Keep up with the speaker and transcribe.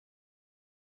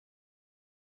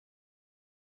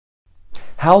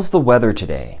How's the weather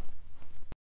today?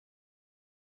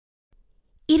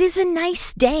 It is a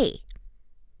nice day.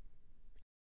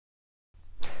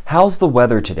 How's the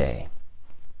weather today?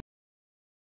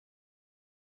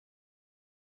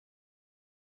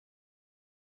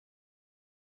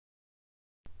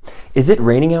 Is it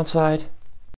raining outside?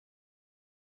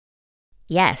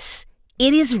 Yes,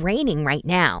 it is raining right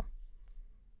now.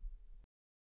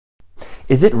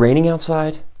 Is it raining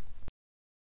outside?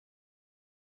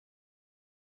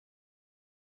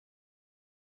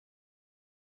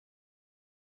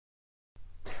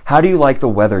 How do you like the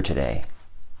weather today?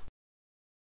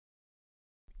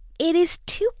 It is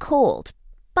too cold,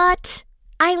 but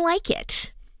I like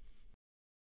it.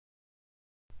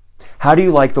 How do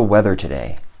you like the weather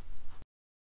today?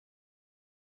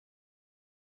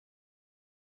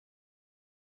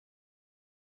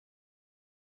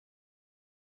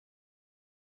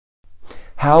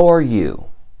 How are you?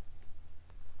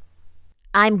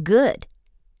 I'm good.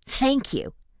 Thank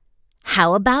you.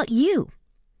 How about you?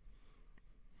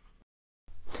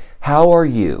 How are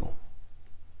you?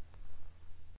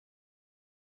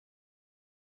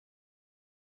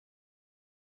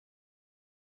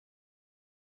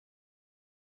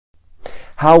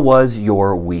 How was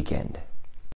your weekend?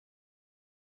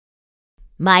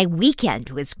 My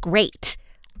weekend was great.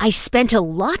 I spent a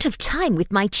lot of time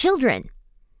with my children.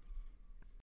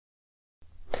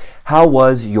 How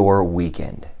was your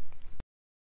weekend?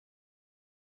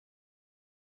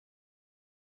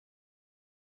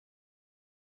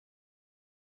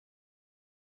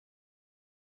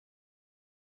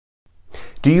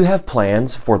 Do you have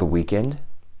plans for the weekend?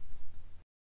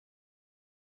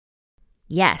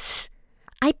 Yes,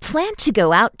 I plan to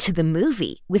go out to the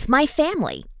movie with my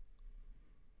family.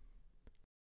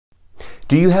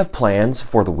 Do you have plans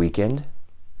for the weekend?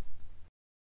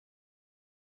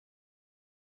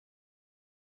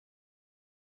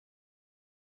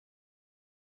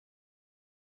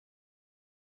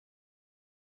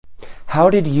 How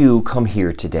did you come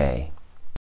here today?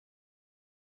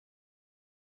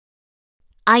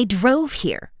 I drove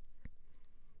here.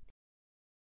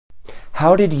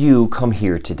 How did you come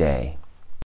here today?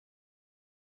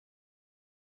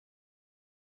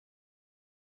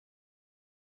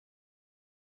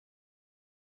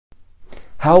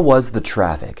 How was the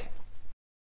traffic?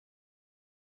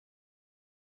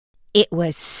 It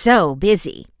was so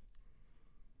busy.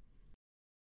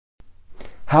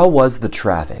 How was the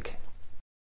traffic?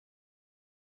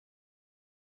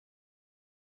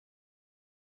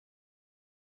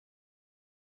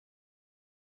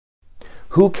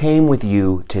 Who came with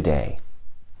you today?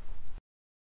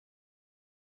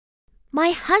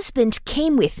 My husband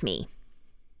came with me.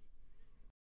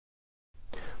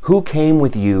 Who came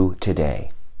with you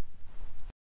today?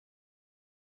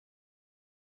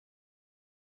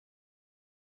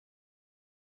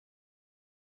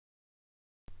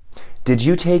 Did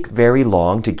you take very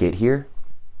long to get here?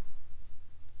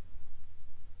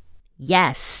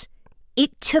 Yes,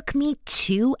 it took me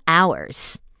 2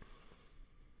 hours.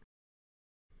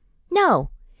 No,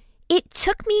 it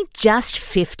took me just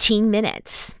 15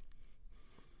 minutes.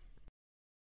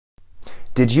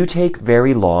 Did you take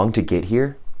very long to get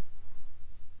here?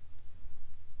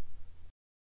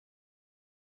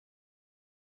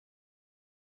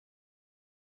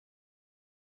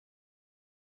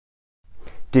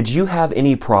 Did you have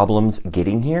any problems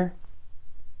getting here?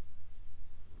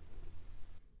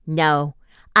 No,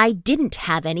 I didn't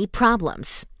have any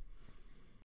problems.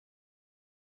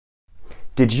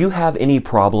 Did you have any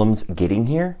problems getting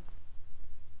here?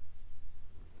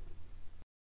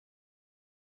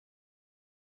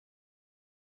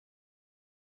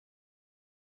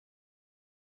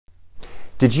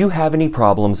 Did you have any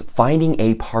problems finding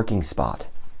a parking spot?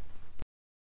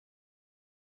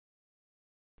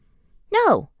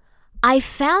 No, I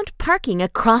found parking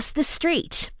across the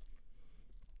street.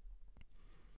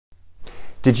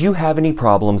 Did you have any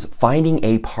problems finding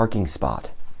a parking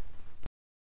spot?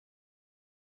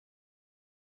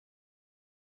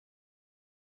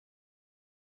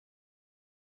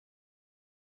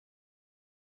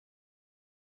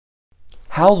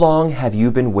 How long have you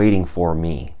been waiting for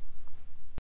me?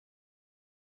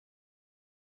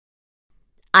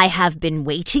 I have been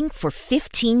waiting for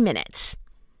 15 minutes.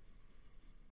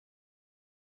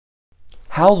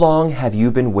 How long have you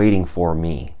been waiting for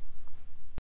me?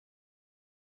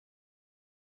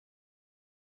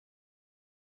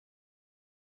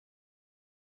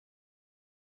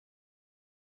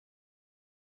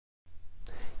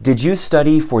 Did you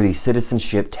study for the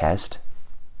citizenship test?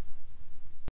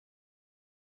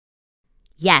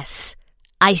 Yes,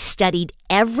 I studied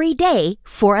every day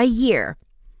for a year.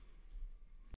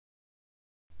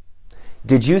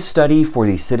 Did you study for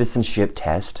the citizenship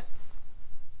test?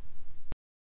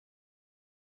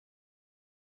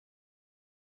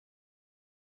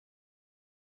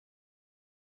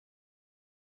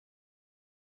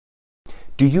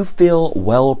 Do you feel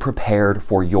well prepared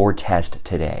for your test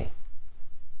today?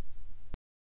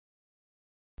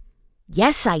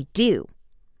 Yes, I do.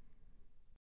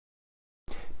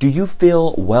 Do you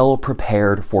feel well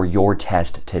prepared for your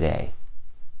test today?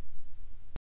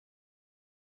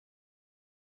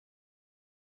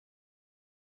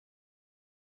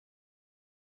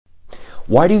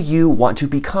 Why do you want to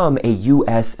become a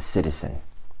U.S. citizen?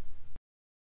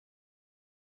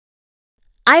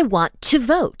 I want to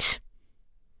vote.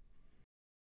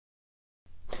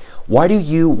 Why do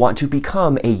you want to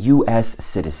become a U.S.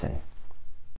 citizen?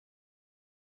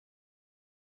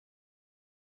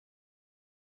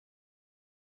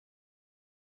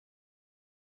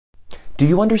 Do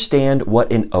you understand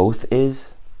what an oath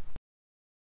is?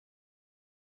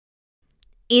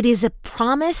 It is a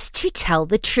promise to tell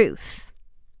the truth.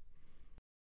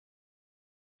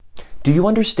 Do you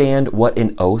understand what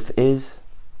an oath is?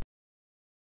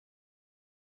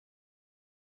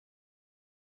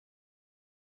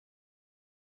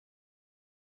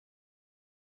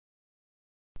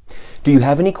 Do you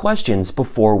have any questions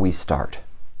before we start?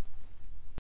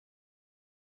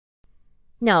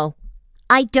 No,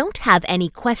 I don't have any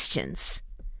questions.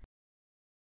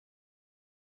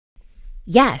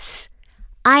 Yes,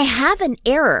 I have an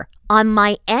error on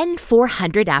my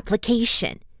N-400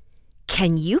 application.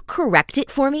 Can you correct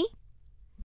it for me?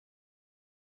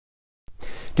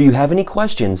 Do you have any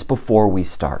questions before we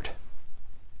start?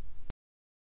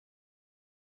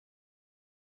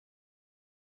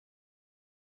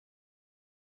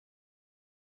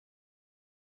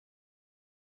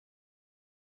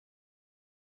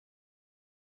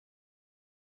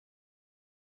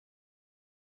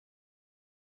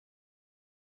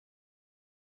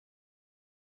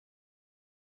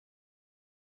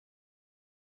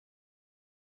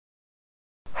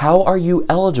 How are you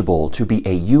eligible to be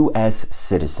a U.S.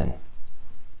 citizen?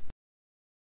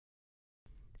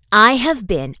 I have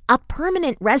been a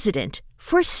permanent resident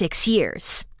for 6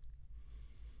 years.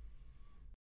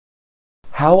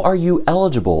 How are you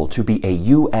eligible to be a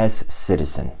U.S.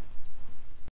 citizen?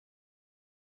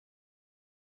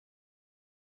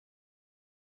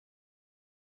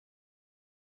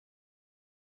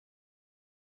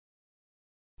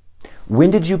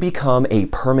 When did you become a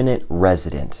permanent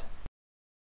resident?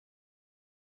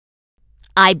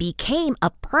 I became a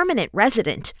permanent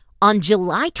resident on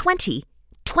July 20,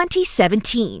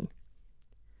 2017.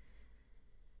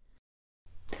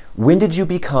 When did you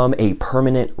become a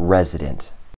permanent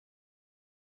resident?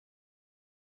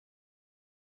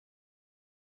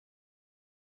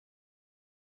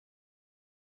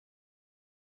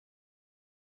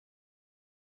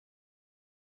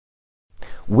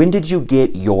 When did you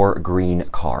get your green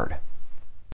card?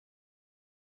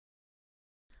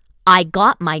 I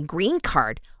got my green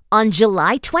card on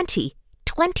July 20,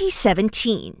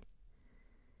 2017.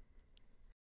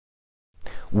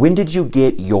 When did you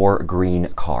get your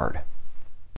green card?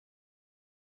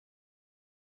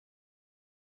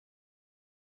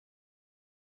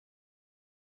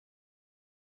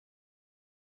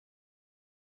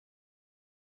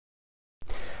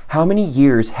 How many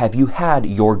years have you had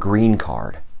your green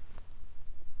card?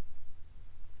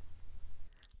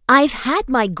 I've had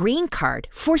my green card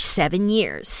for 7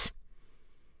 years.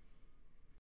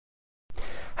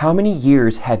 How many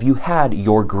years have you had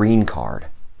your green card?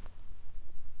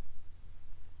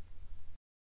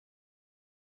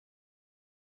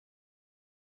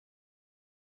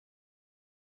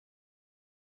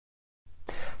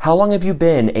 How long have you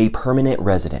been a permanent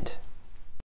resident?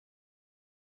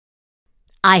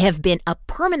 I have been a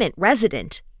permanent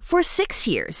resident for 6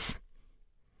 years.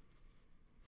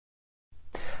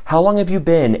 How long have you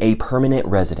been a permanent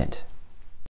resident?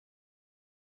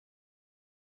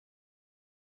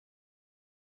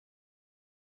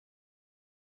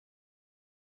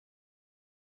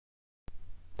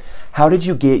 How did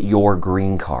you get your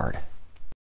green card?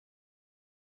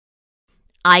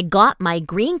 I got my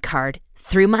green card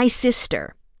through my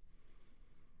sister.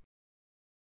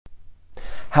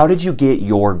 How did you get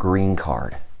your green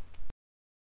card?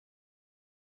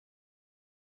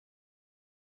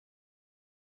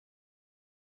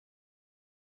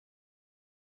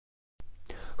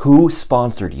 Who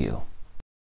sponsored you?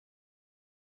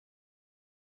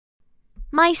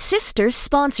 My sister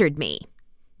sponsored me.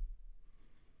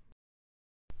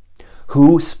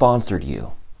 Who sponsored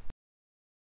you?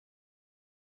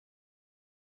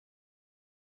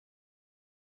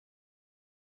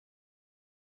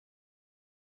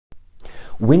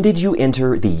 When did you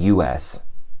enter the U.S.?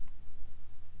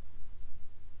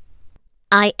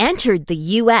 I entered the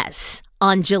U.S.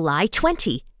 on July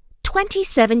 20,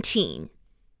 2017.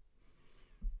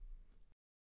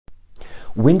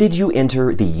 When did you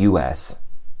enter the U.S.?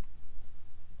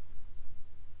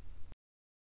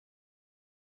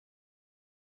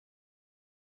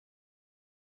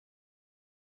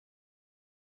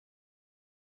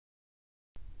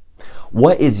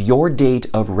 What is your date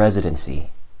of residency?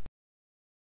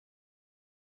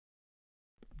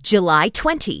 July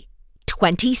 20,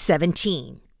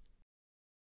 2017.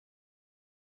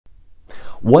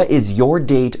 What is your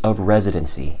date of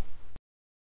residency?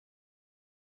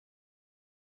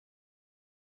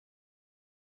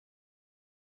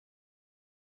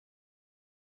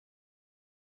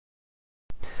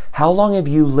 How long have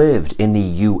you lived in the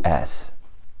U.S.?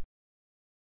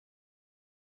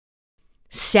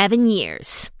 7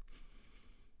 years.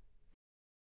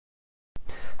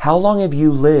 How long have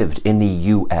you lived in the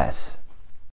U.S.?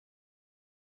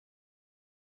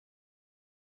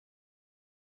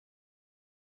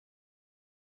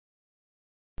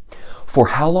 For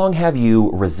how long have you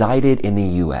resided in the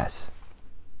U.S.?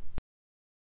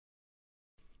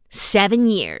 7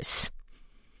 years.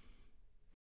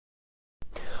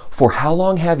 For how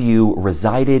long have you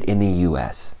resided in the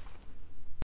U.S.?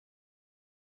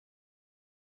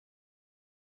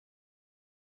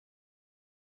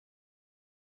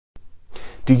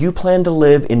 Do you plan to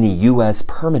live in the U.S.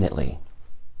 permanently?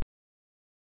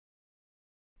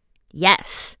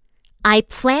 Yes, I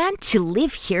plan to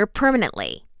live here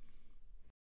permanently.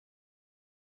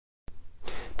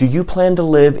 Do you plan to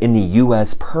live in the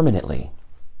U.S. permanently?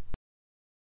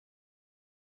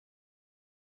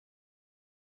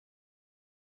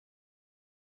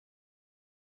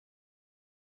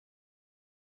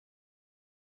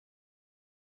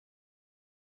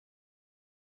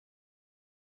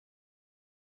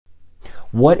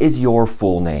 What is your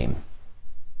full name?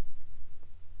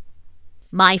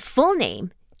 My full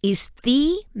name is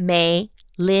Thi Mei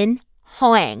Lin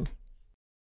Hoang.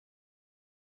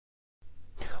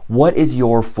 What is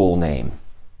your full name?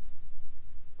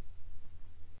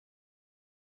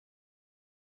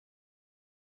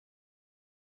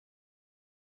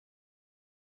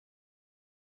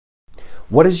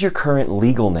 What is your current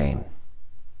legal name?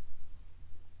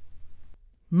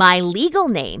 My legal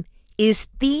name is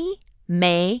Thi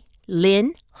Mei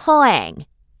Lin Hoang.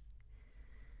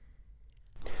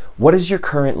 What is your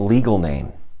current legal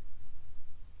name?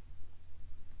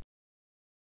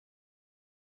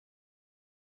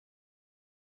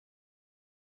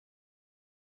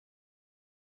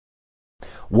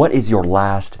 What is your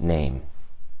last name?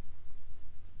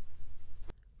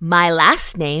 My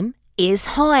last name is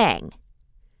Hoang.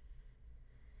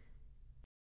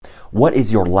 What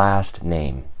is your last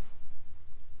name?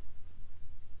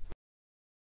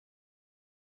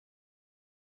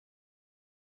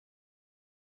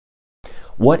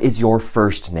 What is your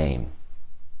first name?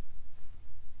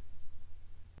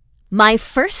 My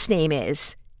first name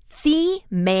is Thi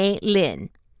Mei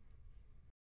Lin.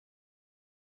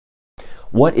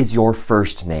 What is your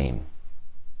first name?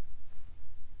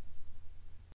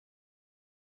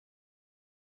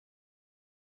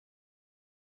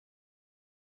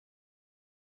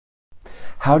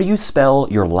 How do you spell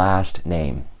your last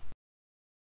name?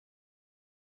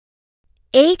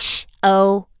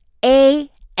 Hoang.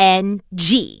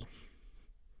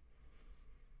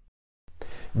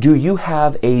 Do you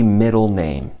have a middle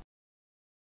name?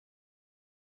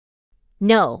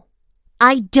 No,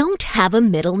 I don't have a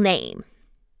middle name.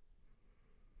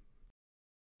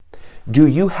 Do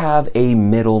you have a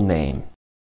middle name?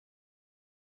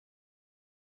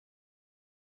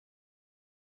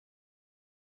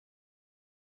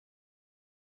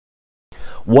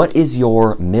 What is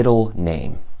your middle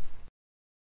name?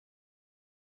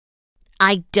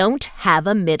 I don't have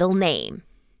a middle name.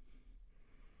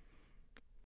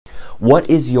 What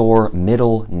is your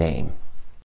middle name?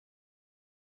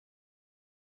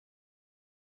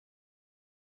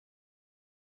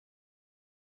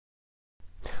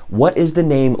 What is the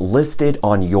name listed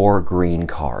on your green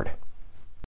card?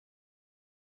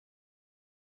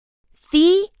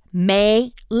 Thi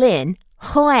Mei Lin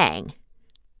Hoang.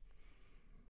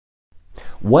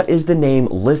 What is the name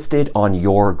listed on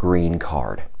your green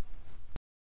card?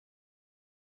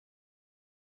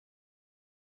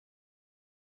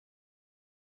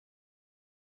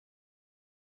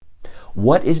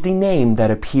 What is the name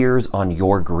that appears on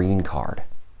your green card?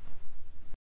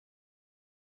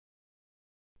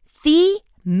 Thi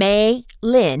Mei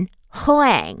Lin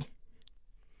Hoang.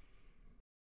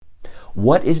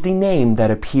 What is the name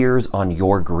that appears on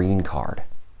your green card?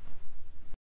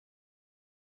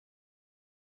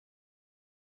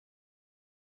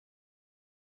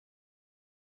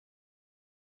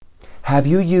 Have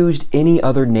you used any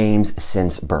other names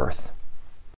since birth?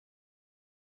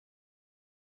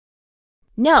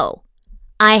 No,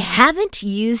 I haven't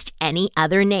used any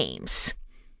other names.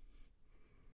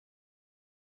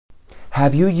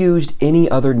 Have you used any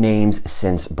other names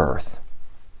since birth?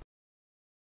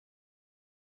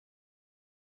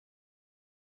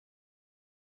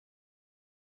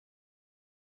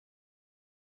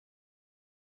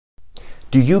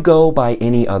 Do you go by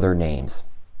any other names?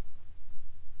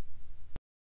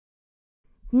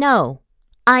 No,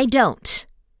 I don't.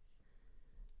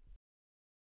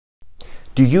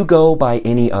 Do you go by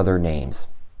any other names?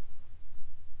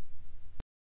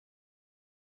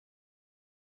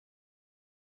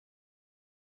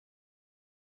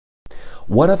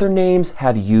 What other names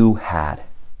have you had?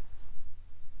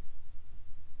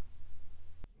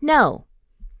 No.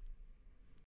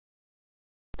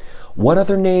 What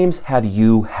other names have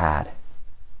you had?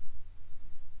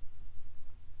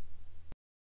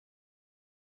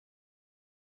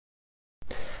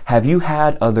 Have you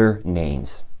had other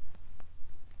names?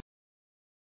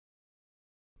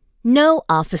 No,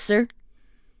 officer.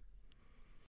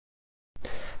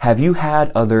 Have you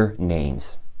had other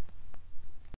names?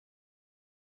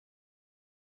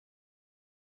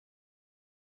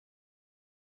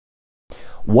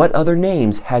 What other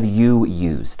names have you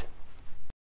used?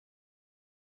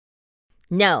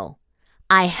 No,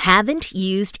 I haven't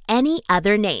used any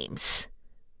other names.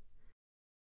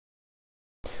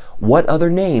 What other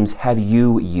names have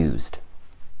you used?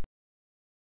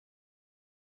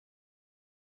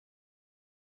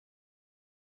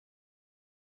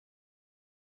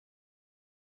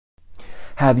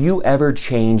 Have you ever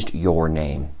changed your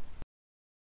name?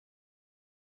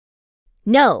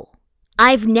 No,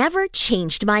 I've never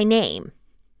changed my name.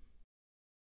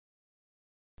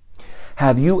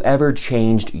 Have you ever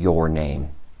changed your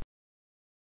name?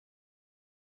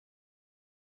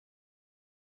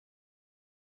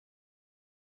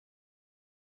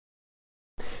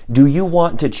 Do you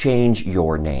want to change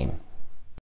your name?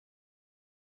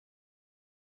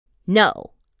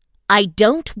 No, I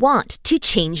don't want to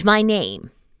change my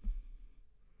name.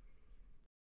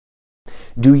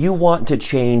 Do you want to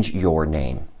change your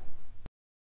name?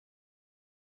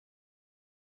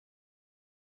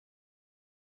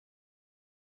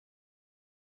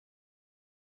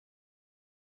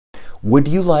 Would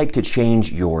you like to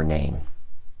change your name?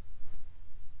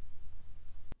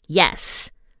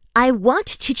 Yes, I want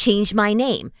to change my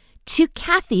name to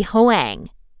Kathy Hoang.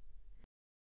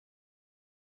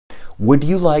 Would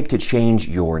you like to change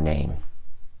your name?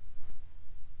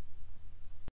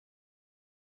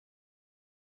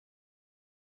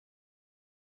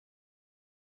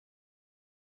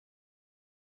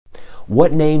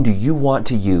 What name do you want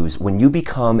to use when you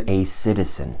become a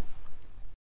citizen?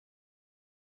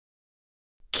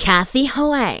 Kathy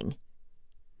Hoang.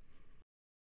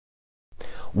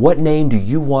 What name do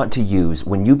you want to use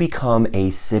when you become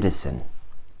a citizen?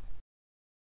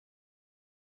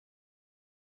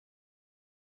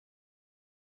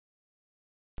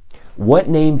 What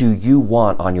name do you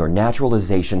want on your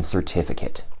naturalization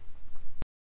certificate?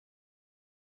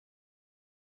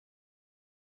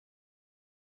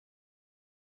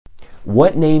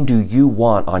 What name do you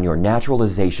want on your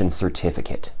naturalization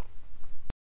certificate?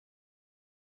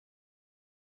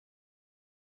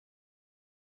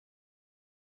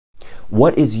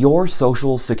 What is your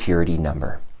social security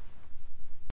number?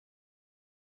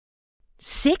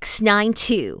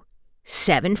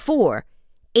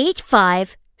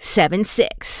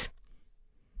 692-74-8576.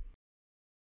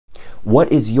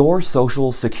 What is your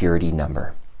social security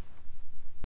number?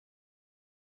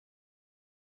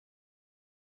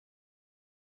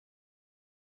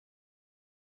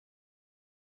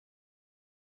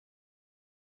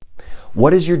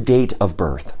 What is your date of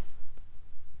birth?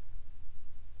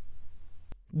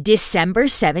 December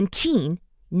 17,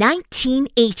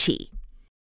 1980.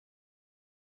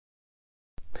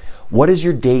 What is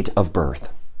your date of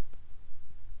birth?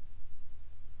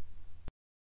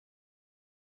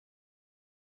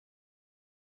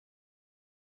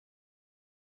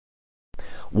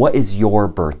 What is your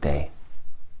birthday?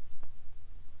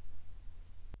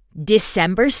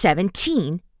 December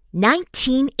 17,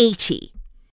 1980.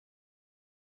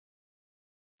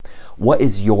 What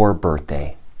is your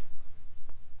birthday?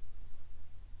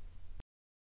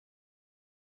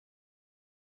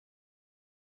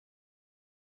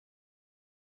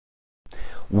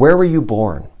 Where were you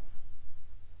born?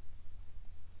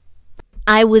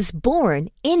 I was born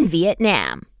in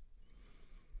Vietnam.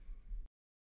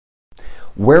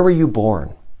 Where were you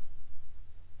born?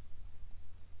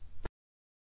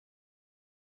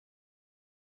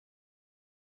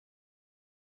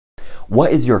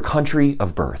 What is your country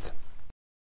of birth?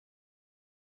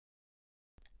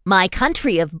 My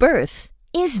country of birth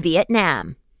is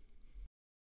Vietnam.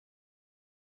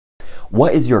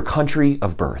 What is your country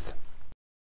of birth?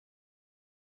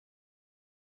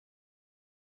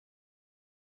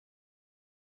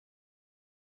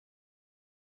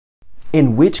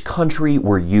 In which country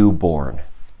were you born?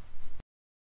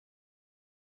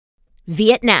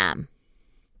 Vietnam.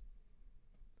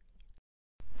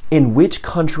 In which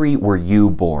country were you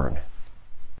born?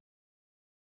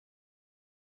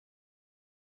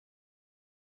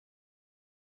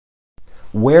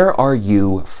 Where are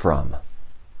you from?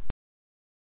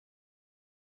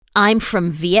 I'm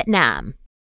from Vietnam.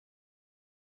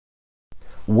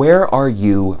 Where are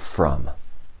you from?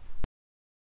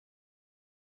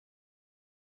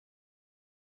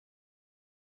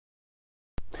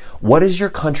 What is your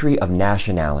country of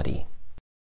nationality?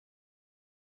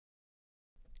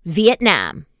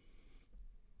 Vietnam.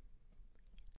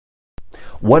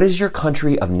 What is your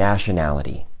country of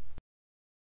nationality?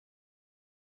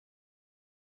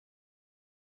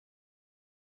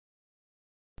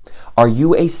 Are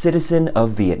you a citizen of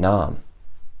Vietnam?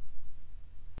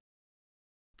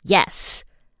 Yes,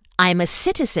 I'm a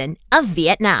citizen of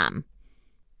Vietnam.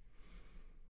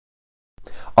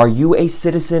 Are you a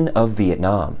citizen of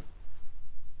Vietnam?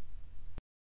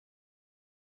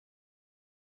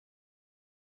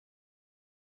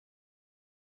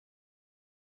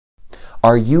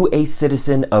 Are you a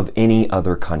citizen of any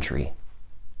other country?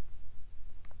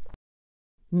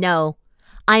 No,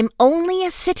 I'm only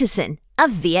a citizen of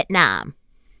Vietnam.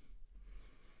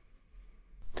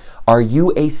 Are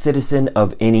you a citizen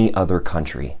of any other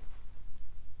country?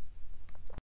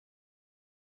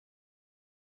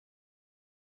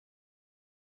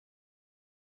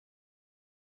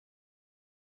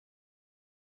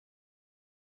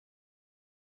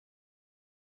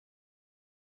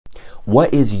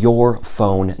 What is your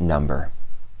phone number?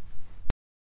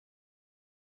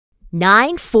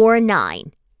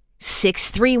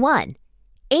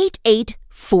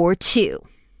 949-631-8842.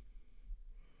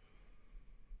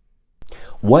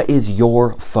 What is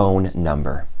your phone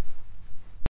number?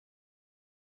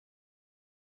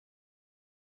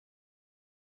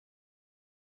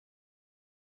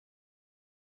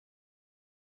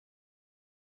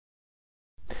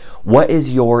 What is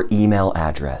your email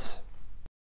address?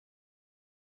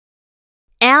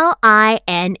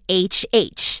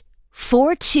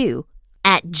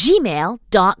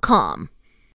 LINHH42@gmail.com.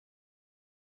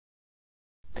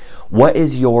 What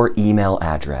is your email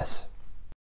address?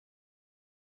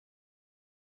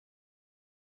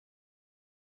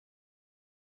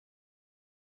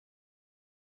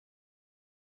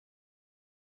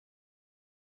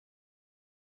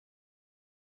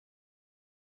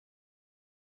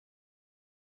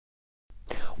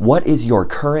 What is your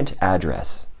current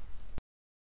address?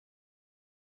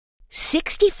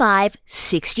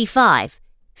 6565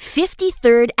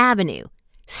 53rd Avenue,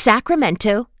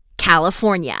 Sacramento,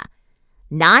 California,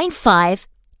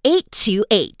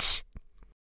 95828.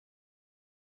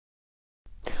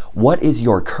 What is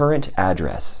your current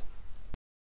address?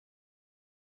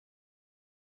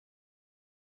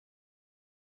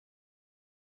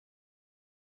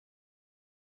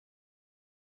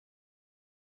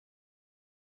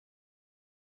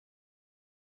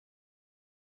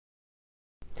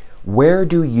 Where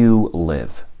do you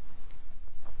live?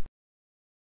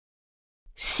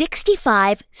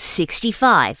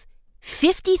 6565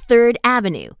 53rd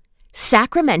Avenue,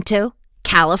 Sacramento,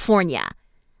 California,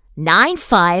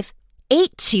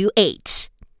 95828.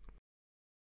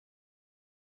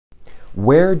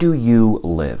 Where do you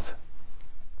live?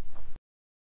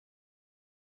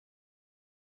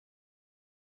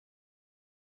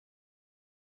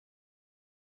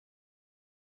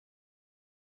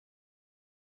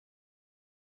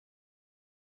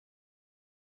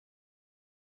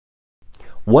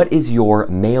 What is your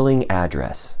mailing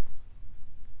address?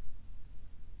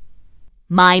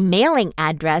 My mailing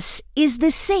address is the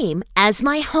same as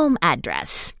my home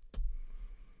address.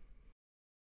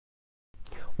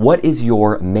 What is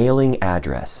your mailing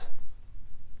address?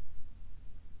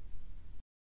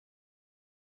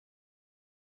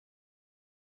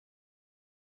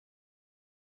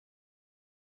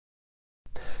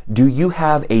 Do you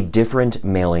have a different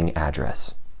mailing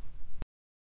address?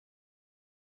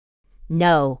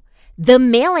 No, the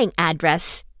mailing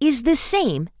address is the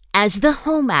same as the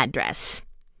home address.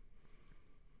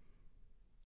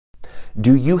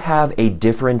 Do you have a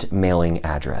different mailing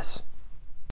address?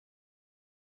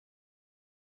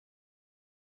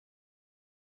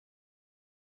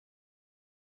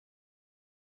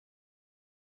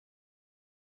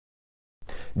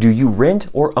 Do you rent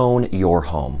or own your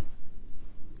home?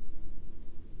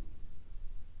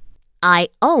 I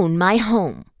own my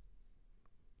home.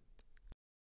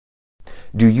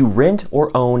 Do you rent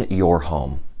or own your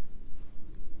home?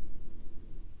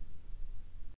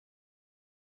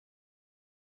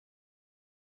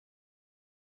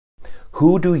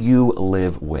 Who do you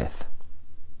live with?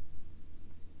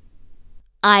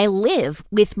 I live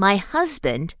with my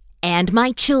husband and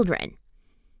my children.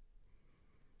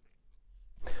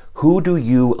 Who do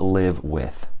you live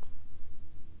with?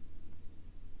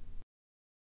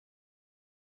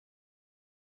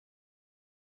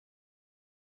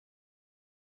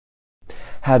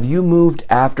 Have you moved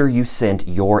after you sent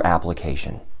your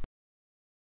application?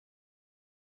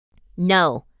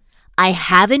 No, I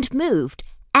haven't moved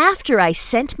after I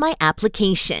sent my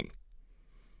application.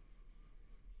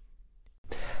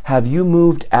 Have you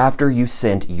moved after you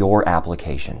sent your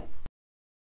application?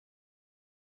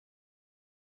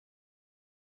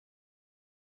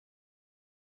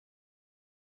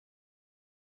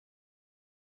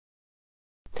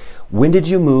 When did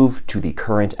you move to the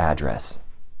current address?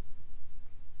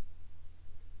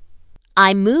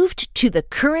 I moved to the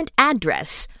current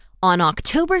address on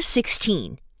October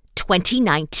 16,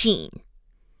 2019.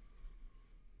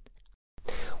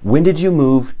 When did you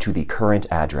move to the current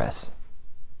address?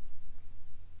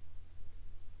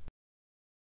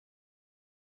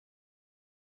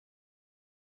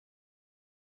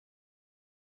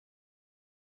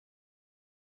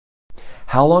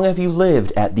 How long have you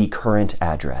lived at the current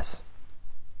address?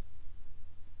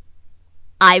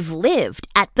 I've lived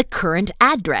at the current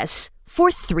address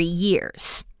for 3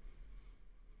 years.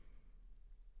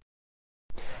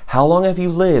 How long have you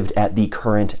lived at the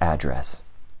current address?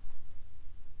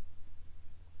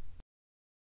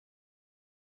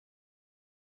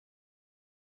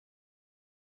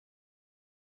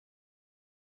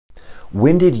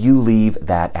 When did you leave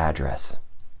that address?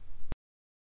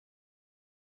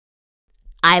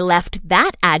 I left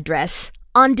that address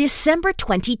on December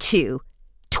 22,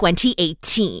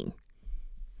 2018.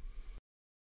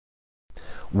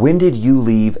 When did you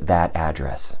leave that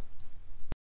address?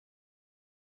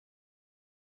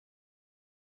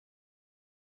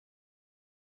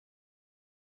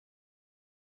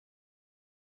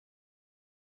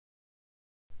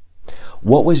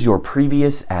 What was your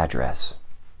previous address?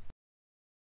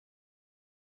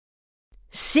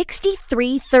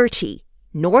 6330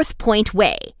 North Point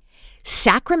Way,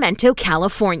 Sacramento,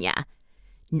 California,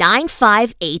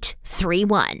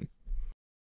 95831.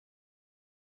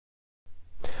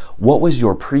 What was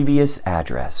your previous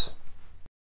address?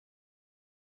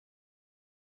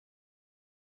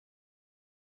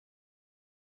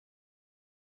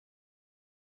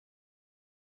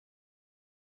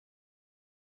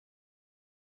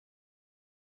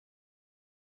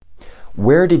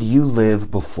 Where did you live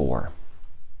before?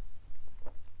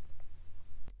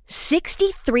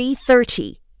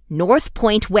 6330 North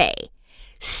Point Way,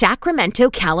 Sacramento,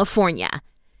 California,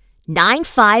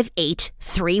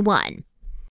 95831.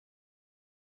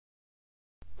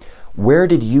 Where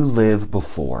did you live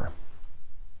before?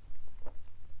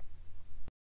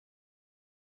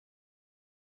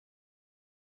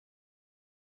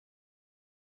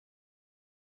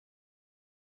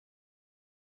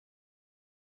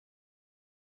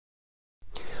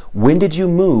 When did you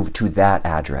move to that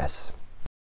address?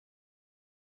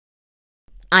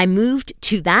 I moved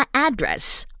to that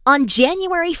address on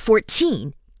January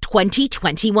 14,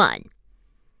 2021.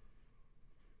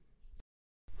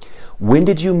 When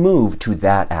did you move to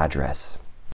that address?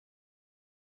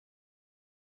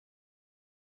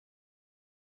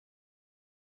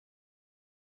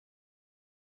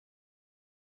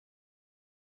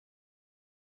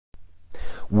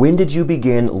 When did you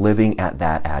begin living at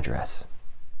that address?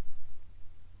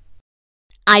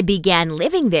 I began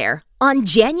living there on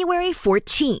January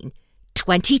 14,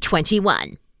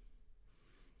 2021.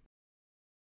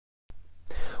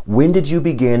 When did you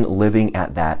begin living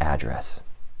at that address?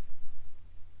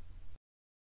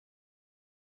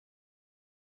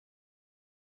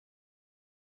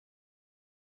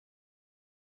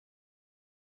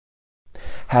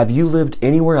 Have you lived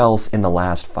anywhere else in the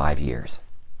last 5 years?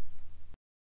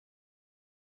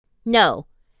 No,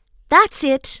 that's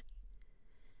it.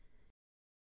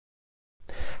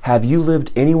 Have you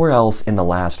lived anywhere else in the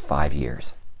last 5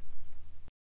 years?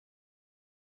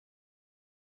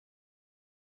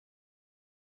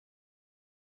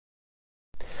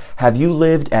 Have you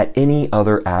lived at any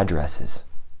other addresses?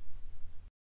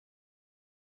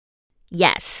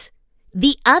 Yes.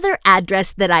 The other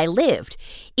address that I lived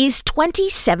is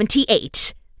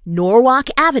 2078 Norwalk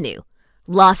Avenue,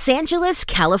 Los Angeles,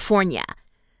 California,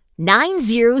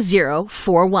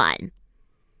 90041.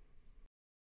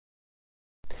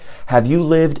 Have you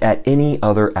lived at any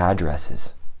other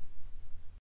addresses?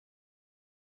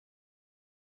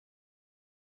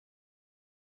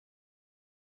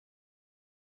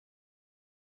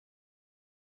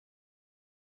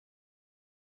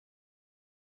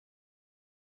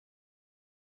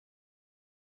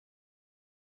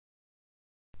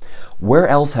 Where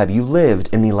else have you lived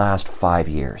in the last 5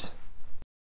 years?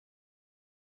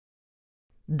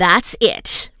 That's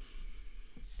it.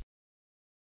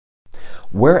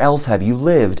 Where else have you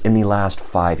lived in the last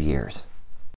 5 years?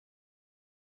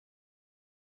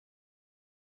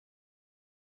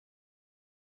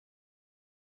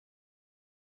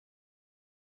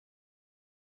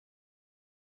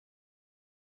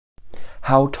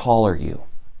 How tall are you?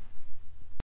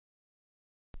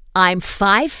 I'm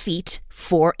 5 feet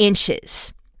 4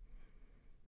 inches.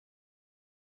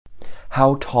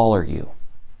 How tall are you?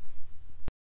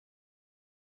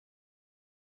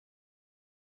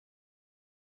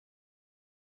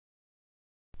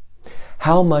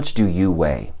 How much do you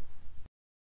weigh?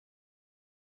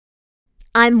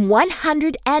 I'm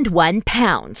 101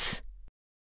 pounds.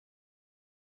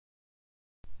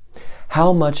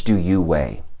 How much do you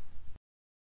weigh?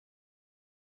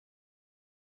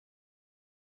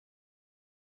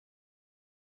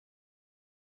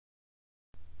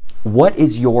 What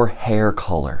is your hair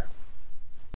color?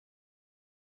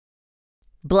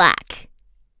 Black.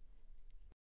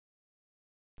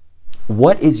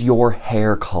 What is your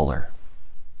hair color?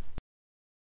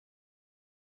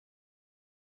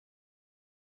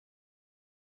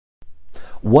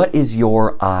 What is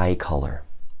your eye color?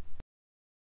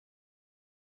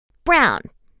 Brown.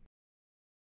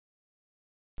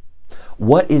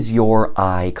 What is your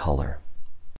eye color?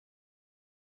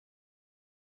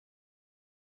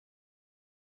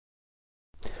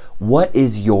 What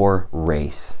is your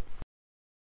race?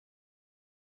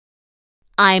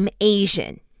 I'm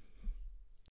Asian.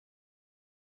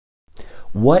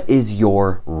 What is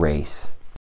your race?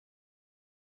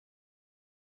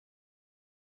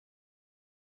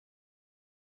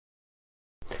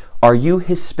 Are you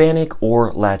Hispanic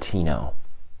or Latino?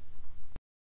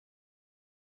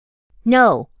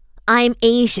 No, I'm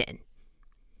Asian.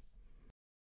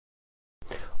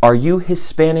 Are you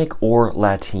Hispanic or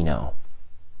Latino?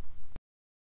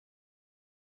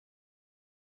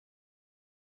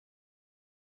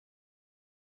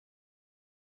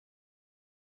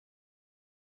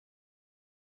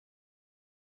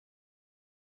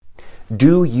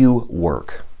 Do you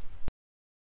work?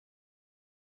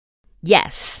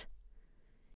 Yes.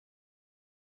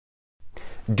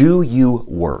 Do you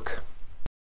work?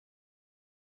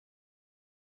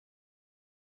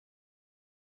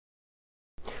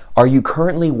 Are you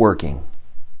currently working?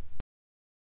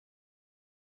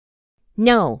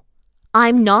 No,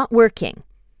 I'm not working.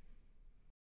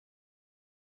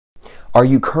 Are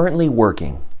you currently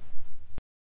working?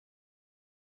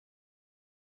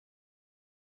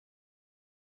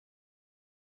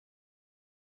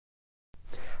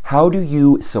 How do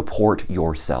you support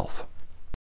yourself?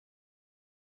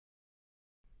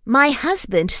 My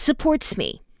husband supports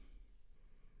me.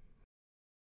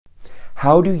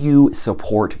 How do you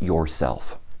support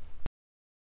yourself?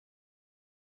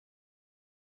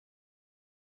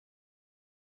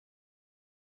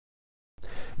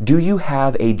 Do you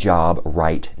have a job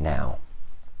right now?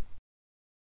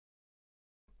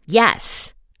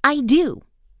 Yes, I do.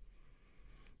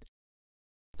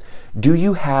 Do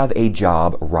you have a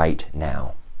job right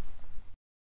now?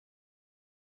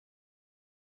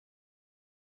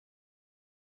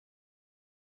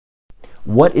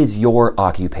 What is your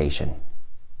occupation?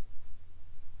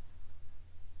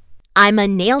 I'm a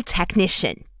nail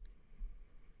technician.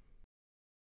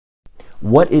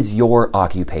 What is your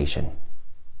occupation?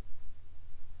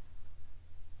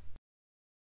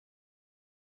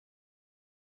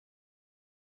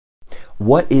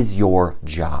 What is your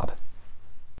job?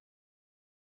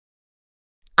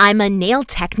 I'm a nail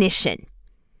technician.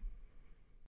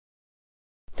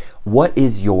 What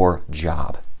is your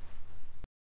job?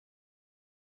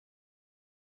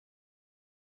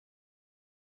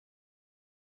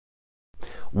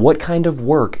 What kind of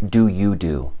work do you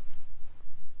do?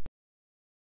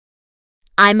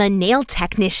 I'm a nail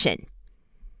technician.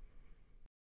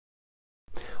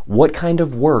 What kind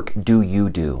of work do you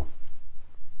do?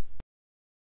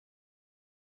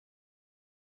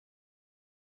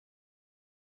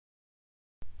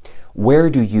 Where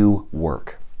do you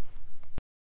work?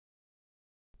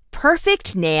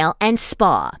 Perfect Nail and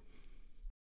Spa.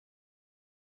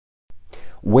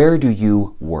 Where do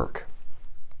you work?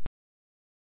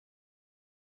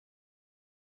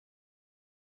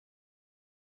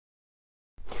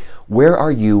 Where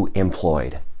are you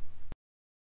employed?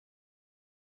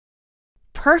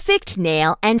 Perfect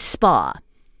Nail and Spa.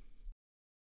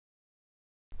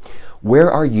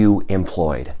 Where are you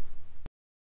employed?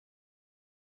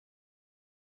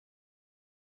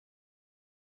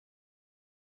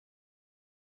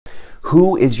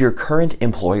 Who is your current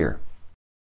employer?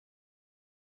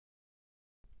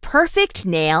 Perfect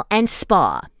Nail and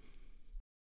Spa.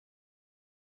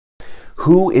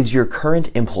 Who is your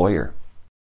current employer?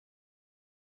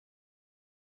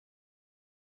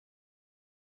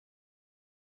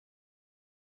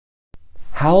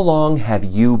 How long have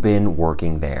you been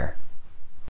working there?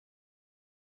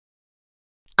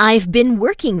 I've been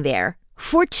working there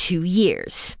for 2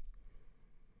 years.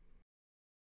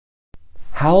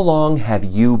 How long have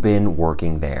you been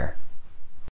working there?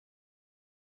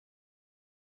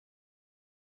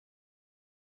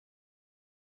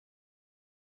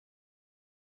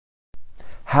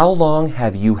 How long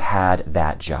have you had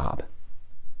that job?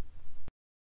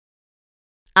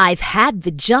 I've had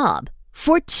the job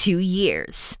for 2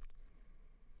 years.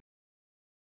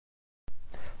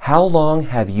 How long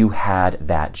have you had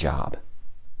that job?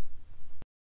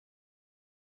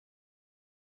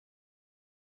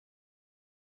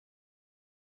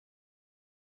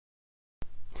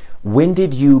 When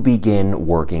did you begin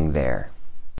working there?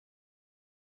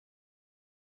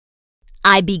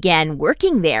 I began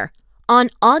working there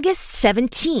on August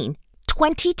 17,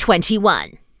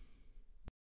 2021.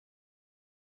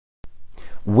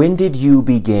 When did you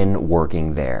begin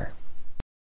working there?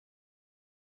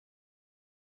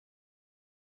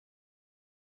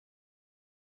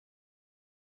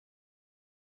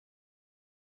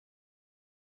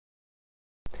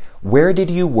 Where did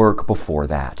you work before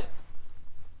that?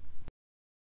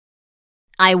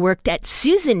 I worked at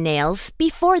Susan Nails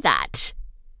before that.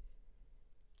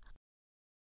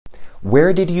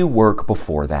 Where did you work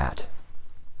before that?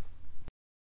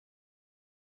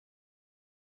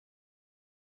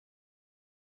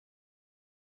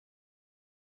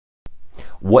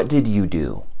 What did you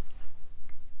do?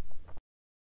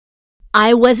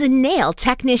 I was a nail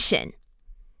technician.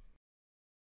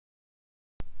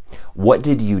 What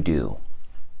did you do?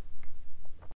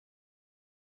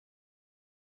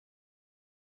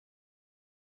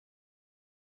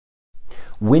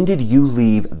 When did you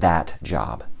leave that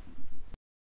job?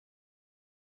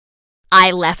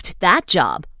 I left that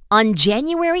job on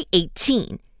January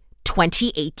 18,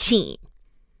 2018.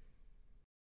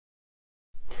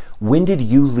 When did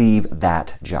you leave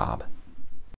that job?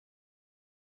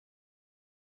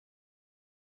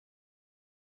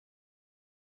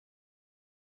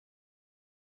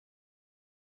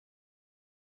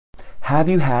 Have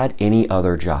you had any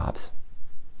other jobs?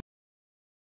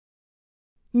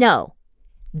 No,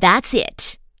 that's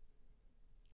it.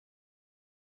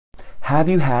 Have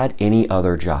you had any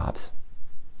other jobs?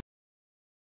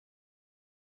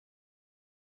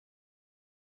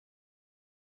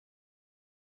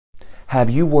 Have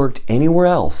you worked anywhere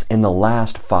else in the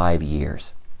last 5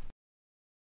 years?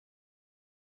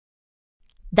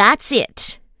 That's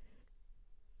it.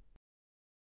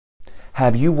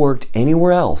 Have you worked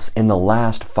anywhere else in the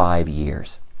last 5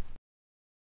 years?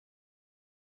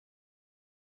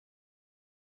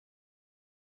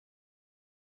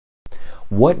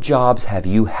 What jobs have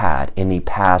you had in the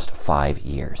past 5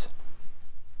 years?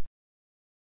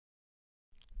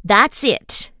 That's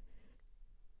it.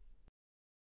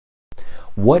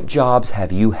 What jobs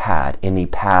have you had in the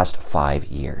past 5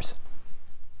 years?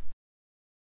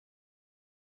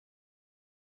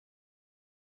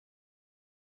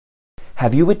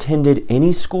 Have you attended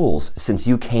any schools since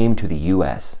you came to the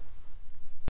U.S.?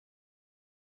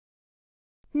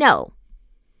 No,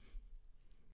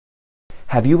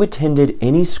 Have you attended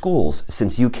any schools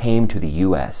since you came to the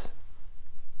U.S.?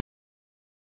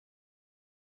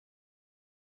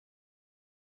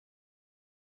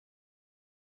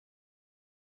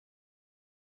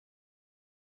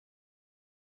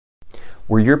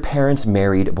 Were your parents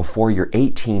married before your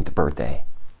 18th birthday?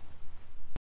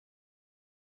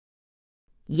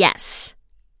 yes,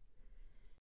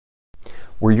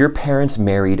 Were your parents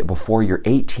married before your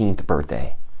 18th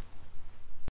birthday?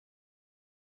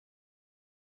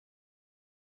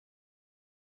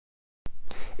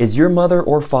 Is your mother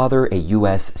or father a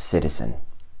U.S. citizen?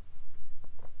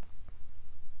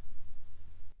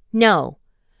 no.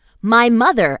 My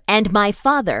mother and my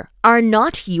father are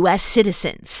not U.S.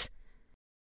 citizens.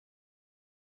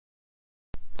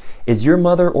 Is your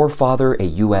mother or father a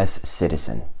U.S.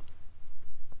 citizen?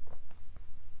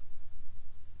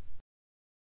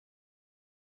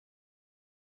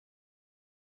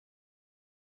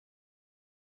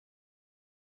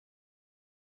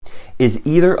 Is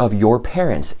either of your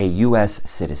parents a U.S.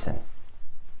 citizen?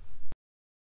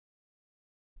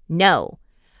 No,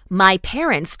 my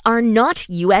parents are not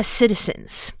U.S.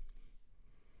 citizens.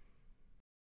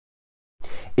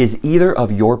 Is either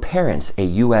of your parents a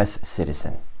U.S.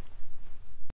 citizen?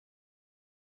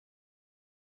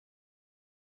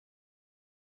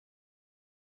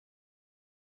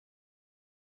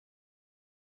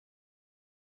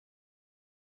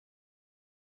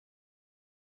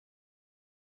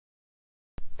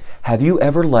 Have you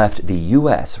ever left the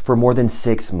U.S. for more than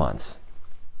 6 months?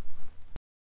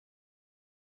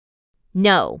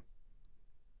 No.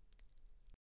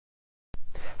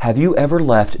 Have you ever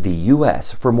left the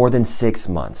U.S. for more than 6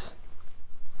 months?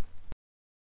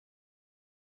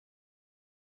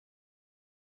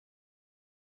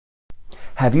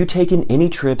 Have you taken any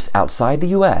trips outside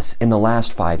the U.S. in the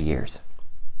last 5 years?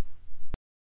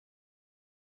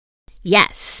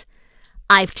 Yes,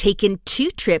 I've taken 2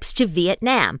 trips to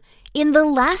Vietnam in the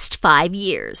last 5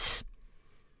 years.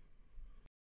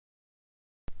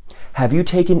 Have you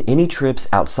taken any trips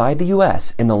outside the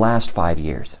U.S. in the last 5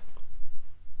 years?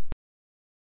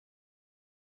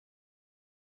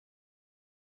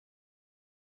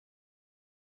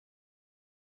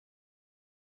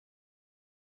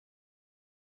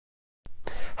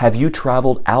 Have you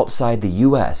traveled outside the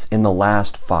U.S. in the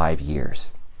last 5 years?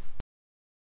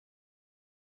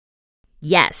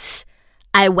 Yes,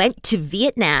 I went to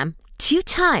Vietnam 2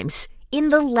 times in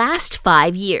the last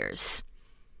 5 years.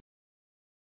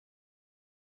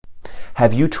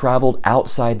 Have you traveled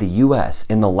outside the U.S.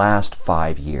 in the last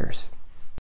 5 years?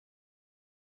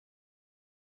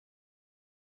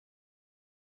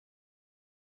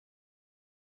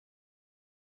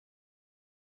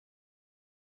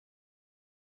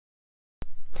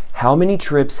 How many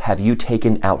trips have you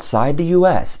taken outside the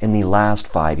U.S. in the last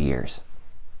 5 years?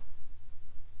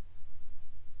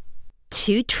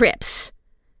 2 trips.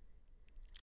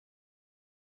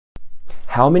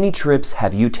 How many trips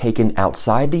have you taken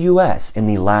outside the U.S. in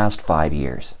the last 5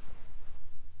 years?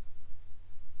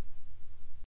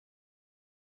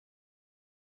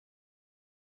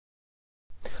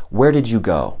 Where did you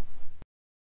go?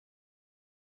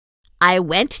 I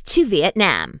went to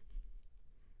Vietnam.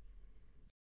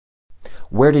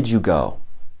 Where did you go?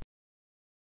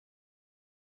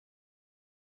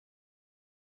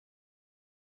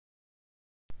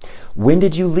 When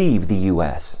did you leave the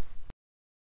U.S.?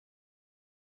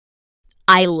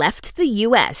 I left the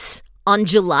U.S. on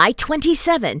July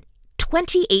 27,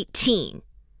 2018.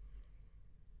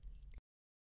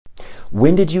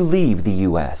 When did you leave the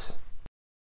U.S.?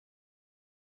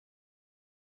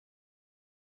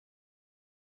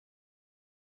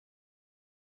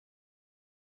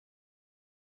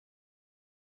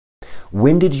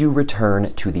 When did you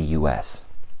return to the U.S.?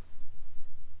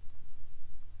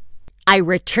 I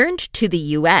returned to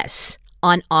the U.S.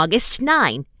 on August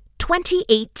 9,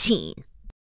 2018.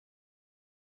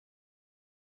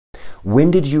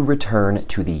 When did you return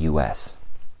to the U.S.?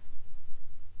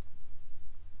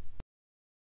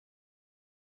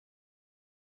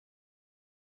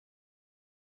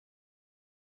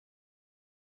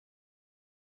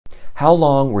 How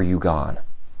long were you gone?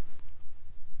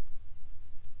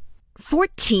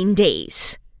 14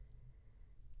 days.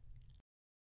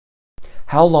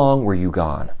 How long were you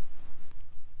gone?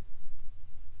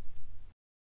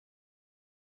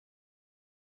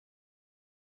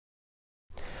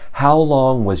 How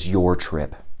long was your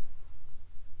trip?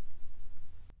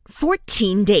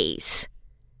 14 days.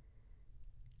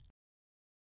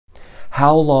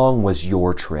 How long was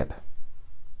your trip?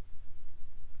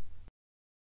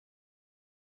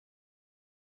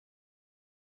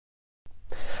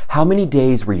 How many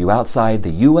days were you outside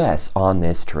the U.S. on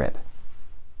this trip?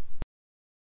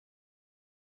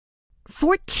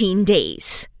 14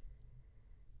 days.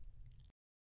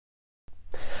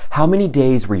 How many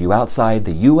days were you outside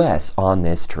the U.S. on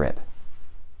this trip?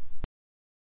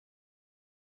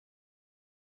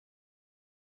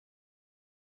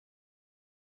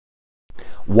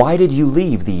 Why did you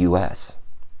leave the U.S.?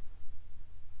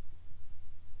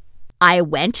 I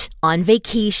went on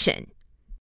vacation.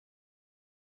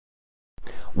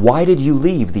 Why did you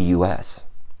leave the U.S.?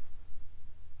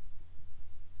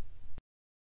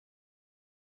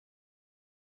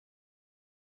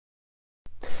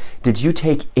 Did you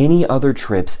take any other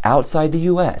trips outside the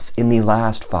U.S. in the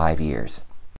last 5 years?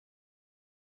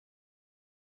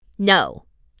 No,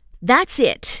 that's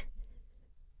it.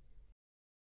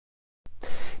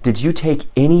 Did you take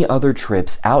any other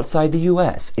trips outside the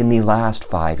U.S. in the last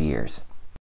 5 years?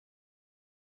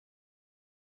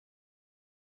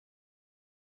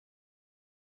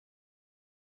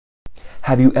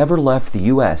 Have you ever left the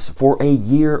U.S. for a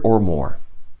year or more?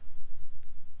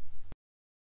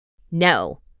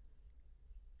 No.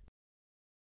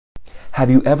 Have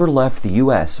you ever left the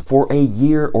U.S. for a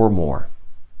year or more?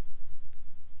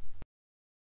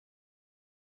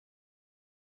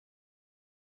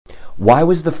 Why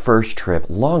was the first trip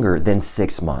longer than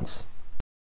 6 months?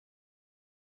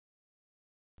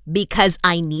 Because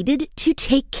I needed to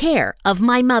take care of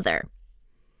my mother.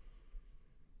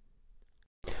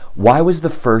 Why was the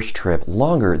first trip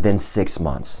longer than 6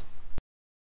 months?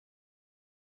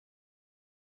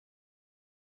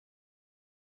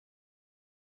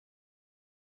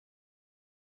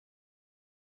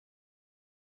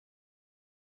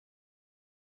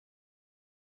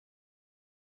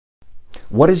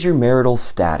 What is your marital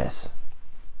status?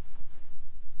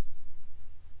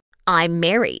 I'm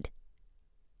married.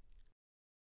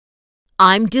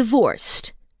 I'm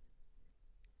divorced.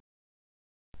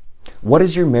 What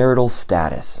is your marital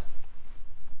status?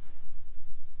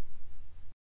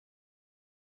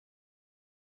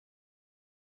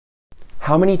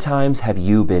 How many times have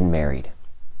you been married?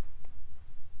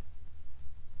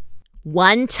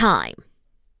 One time.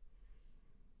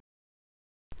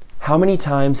 How many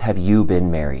times have you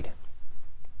been married?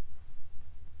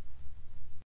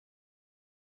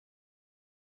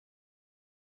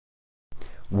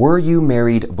 Were you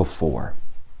married before?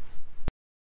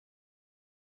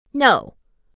 No.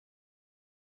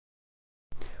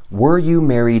 Were you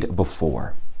married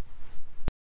before?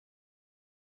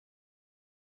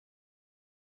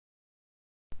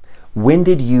 When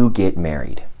did you get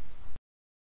married?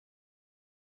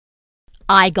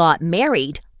 I got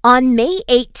married on May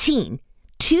 18,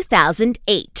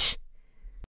 2008.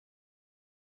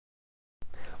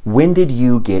 When did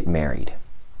you get married?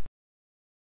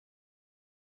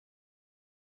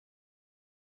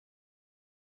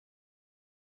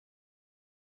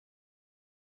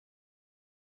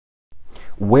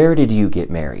 Where did you get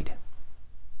married?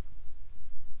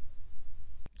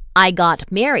 I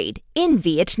got married in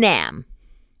Vietnam.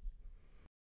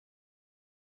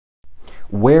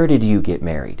 Where did you get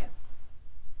married?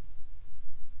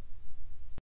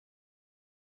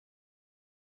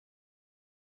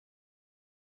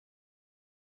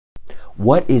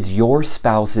 What is your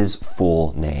spouse's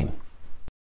full name?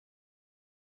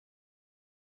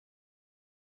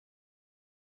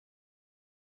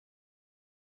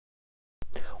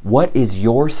 What is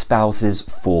your spouse's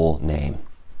full name?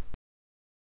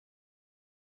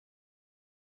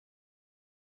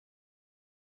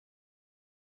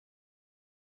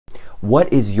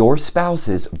 What is your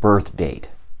spouse's birth date?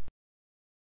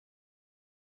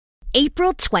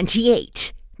 April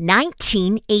 28,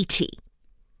 1980.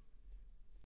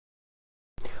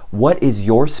 What is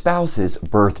your spouse's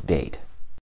birth date?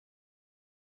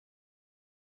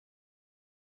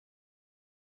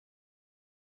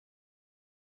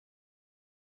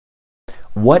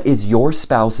 What is your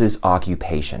spouse's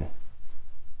occupation?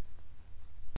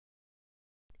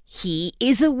 He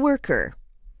is a worker.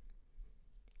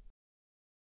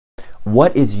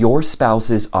 What is your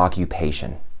spouse's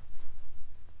occupation?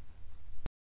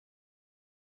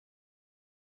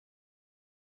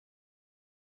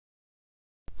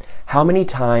 How many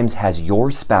times has your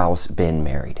spouse been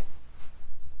married?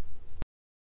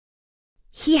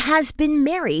 He has been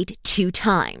married 2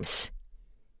 times.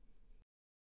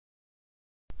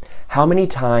 How many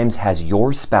times has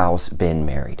your spouse been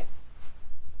married?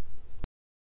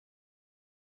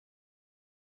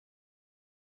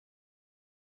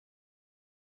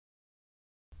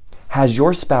 Has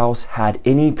your spouse had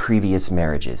any previous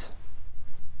marriages?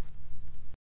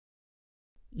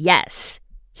 Yes,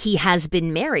 he has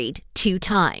been married 2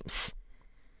 times.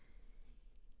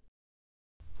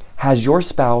 Has your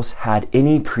spouse had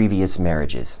any previous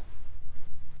marriages?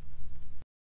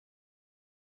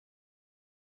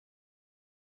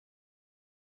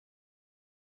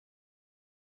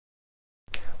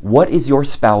 What is your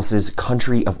spouse's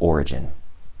country of origin?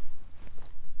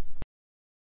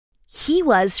 He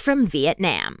was from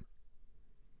Vietnam.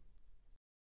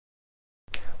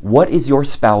 What is your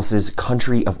spouse's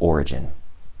country of origin?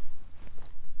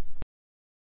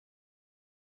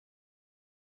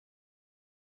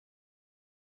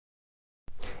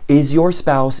 Is your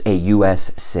spouse a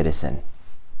U.S. citizen?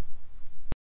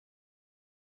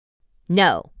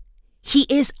 No, he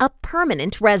is a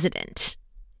permanent resident.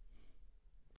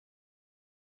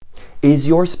 Is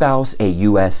your spouse a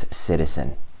U.S.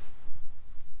 citizen?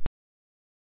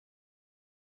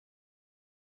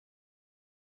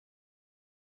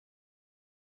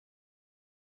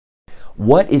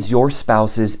 What is your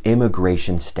spouse's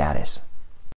immigration status?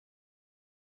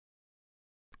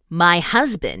 My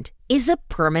husband is a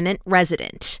permanent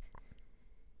resident.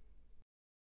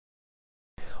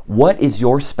 What is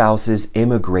your spouse's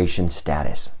immigration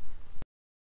status?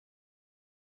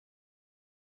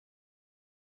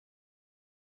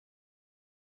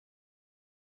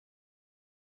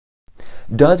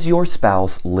 Does your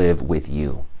spouse live with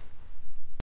you?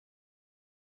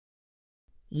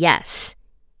 Yes,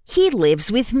 he lives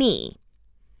with me.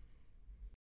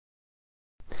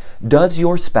 Does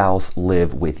your spouse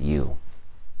live with you?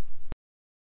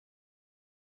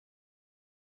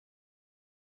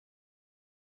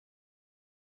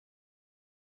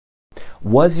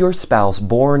 Was your spouse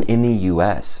born in the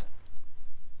U.S.?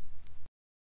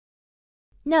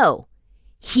 No,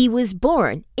 he was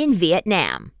born in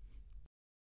Vietnam.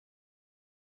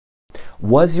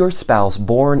 Was your spouse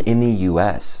born in the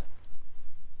U.S.?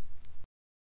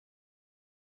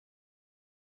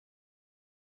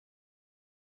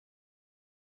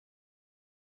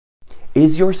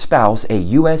 Is your spouse a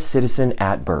U.S. citizen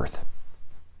at birth?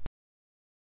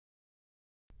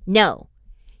 No,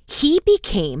 he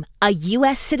became a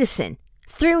U.S. citizen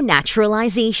through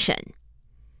naturalization.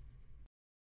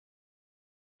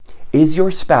 Is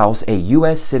your spouse a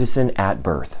U.S. citizen at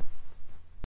birth?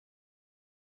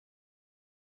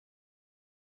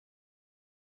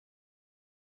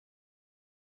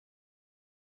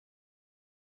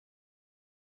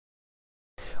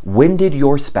 When did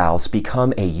your spouse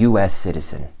become a U.S.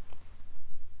 citizen?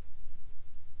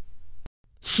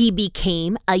 He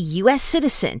became a U.S.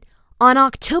 citizen on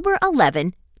October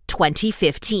 11,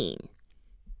 2015.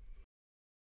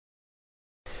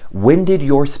 When did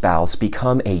your spouse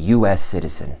become a U.S.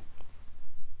 citizen?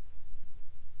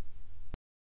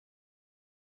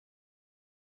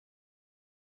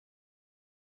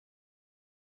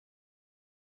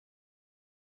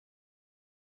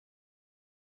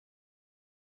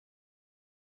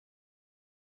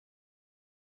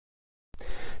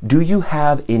 Do you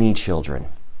have any children?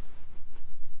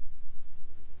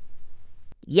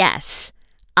 Yes,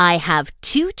 I have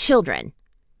 2 children.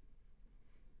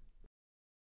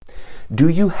 Do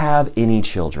you have any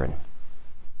children?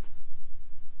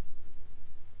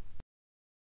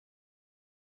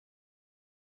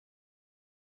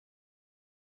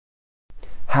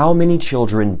 How many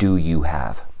children do you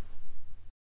have?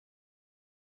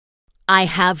 I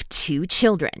have 2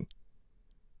 children.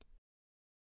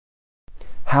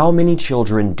 How many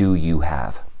children do you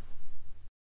have?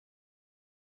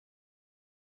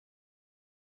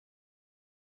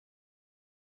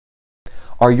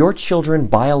 Are your children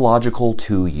biological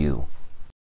to you?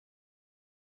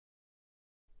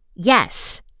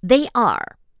 Yes, they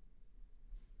are.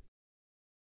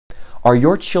 Are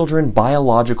your children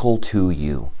biological to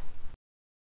you?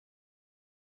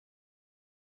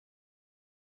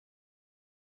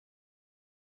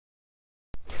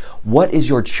 What is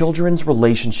your children's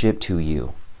relationship to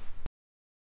you?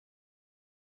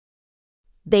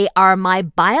 They are my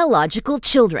biological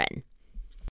children.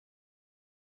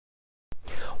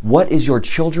 What is your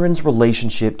children's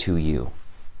relationship to you?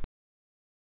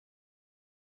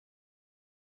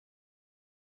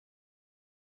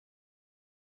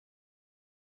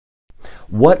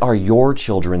 What are your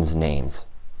children's names?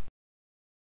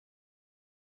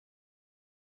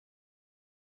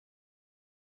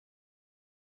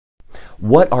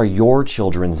 What are your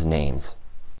children's names?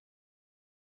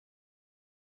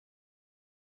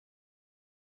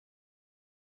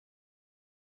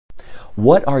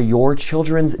 What are your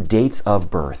children's dates of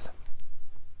birth?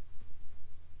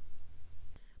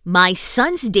 My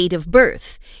son's date of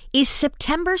birth is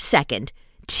September 2nd,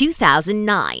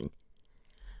 2009.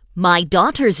 My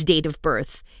daughter's date of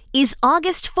birth is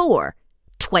August 4,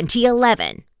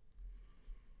 2011.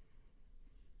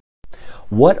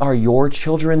 What are your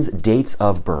children's dates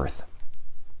of birth?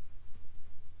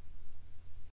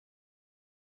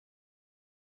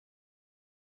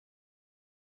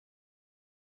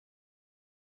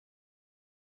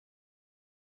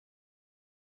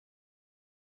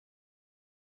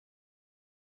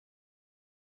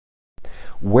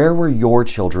 Where were your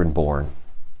children born?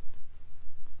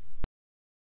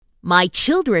 My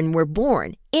children were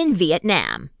born in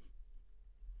Vietnam.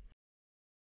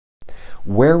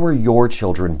 Where were your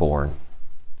children born?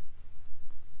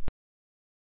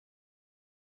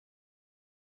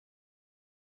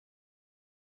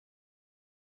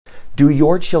 Do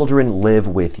your children live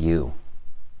with you?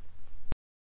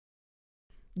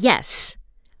 Yes,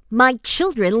 my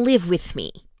children live with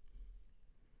me.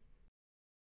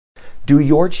 Do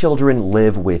your children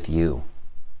live with you?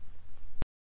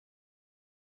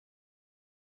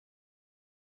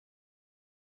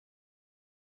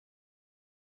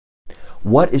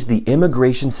 What is the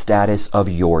immigration status of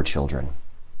your children?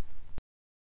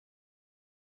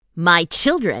 My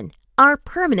children are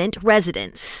permanent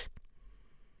residents.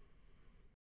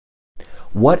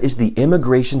 What is the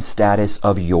immigration status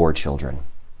of your children?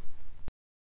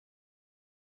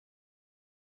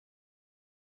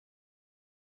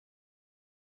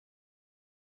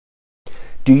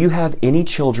 Do you have any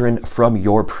children from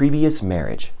your previous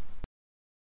marriage?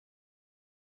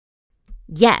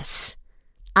 Yes,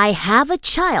 I have a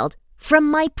child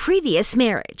from my previous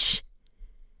marriage.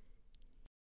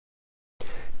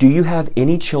 Do you have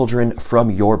any children from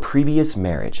your previous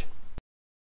marriage?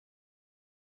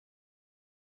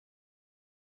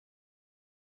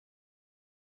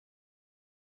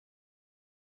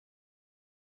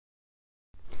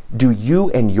 Do you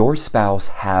and your spouse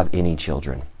have any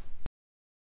children?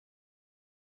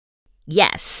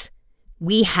 Yes,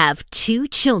 we have 2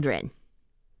 children.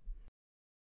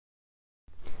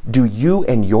 Do you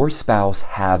and your spouse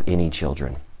have any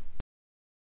children?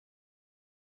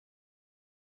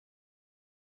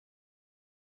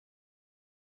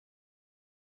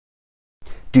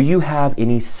 Do you have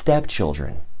any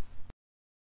stepchildren?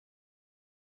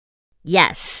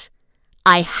 Yes,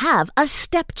 I have a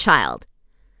stepchild.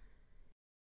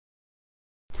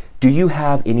 Do you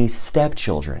have any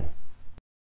stepchildren?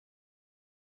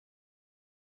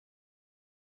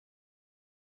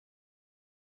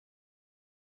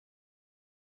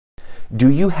 Do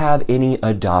you have any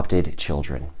adopted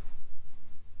children?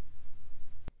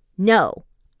 No,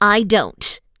 I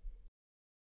don't.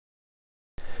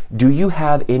 Do you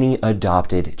have any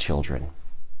adopted children?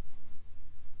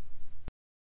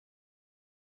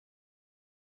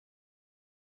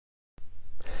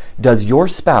 Does your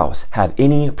spouse have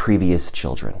any previous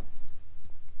children?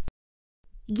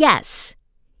 Yes,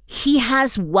 he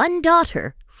has 1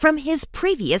 daughter from his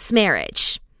previous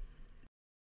marriage.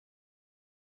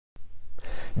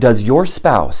 Does your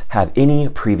spouse have any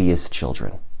previous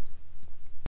children?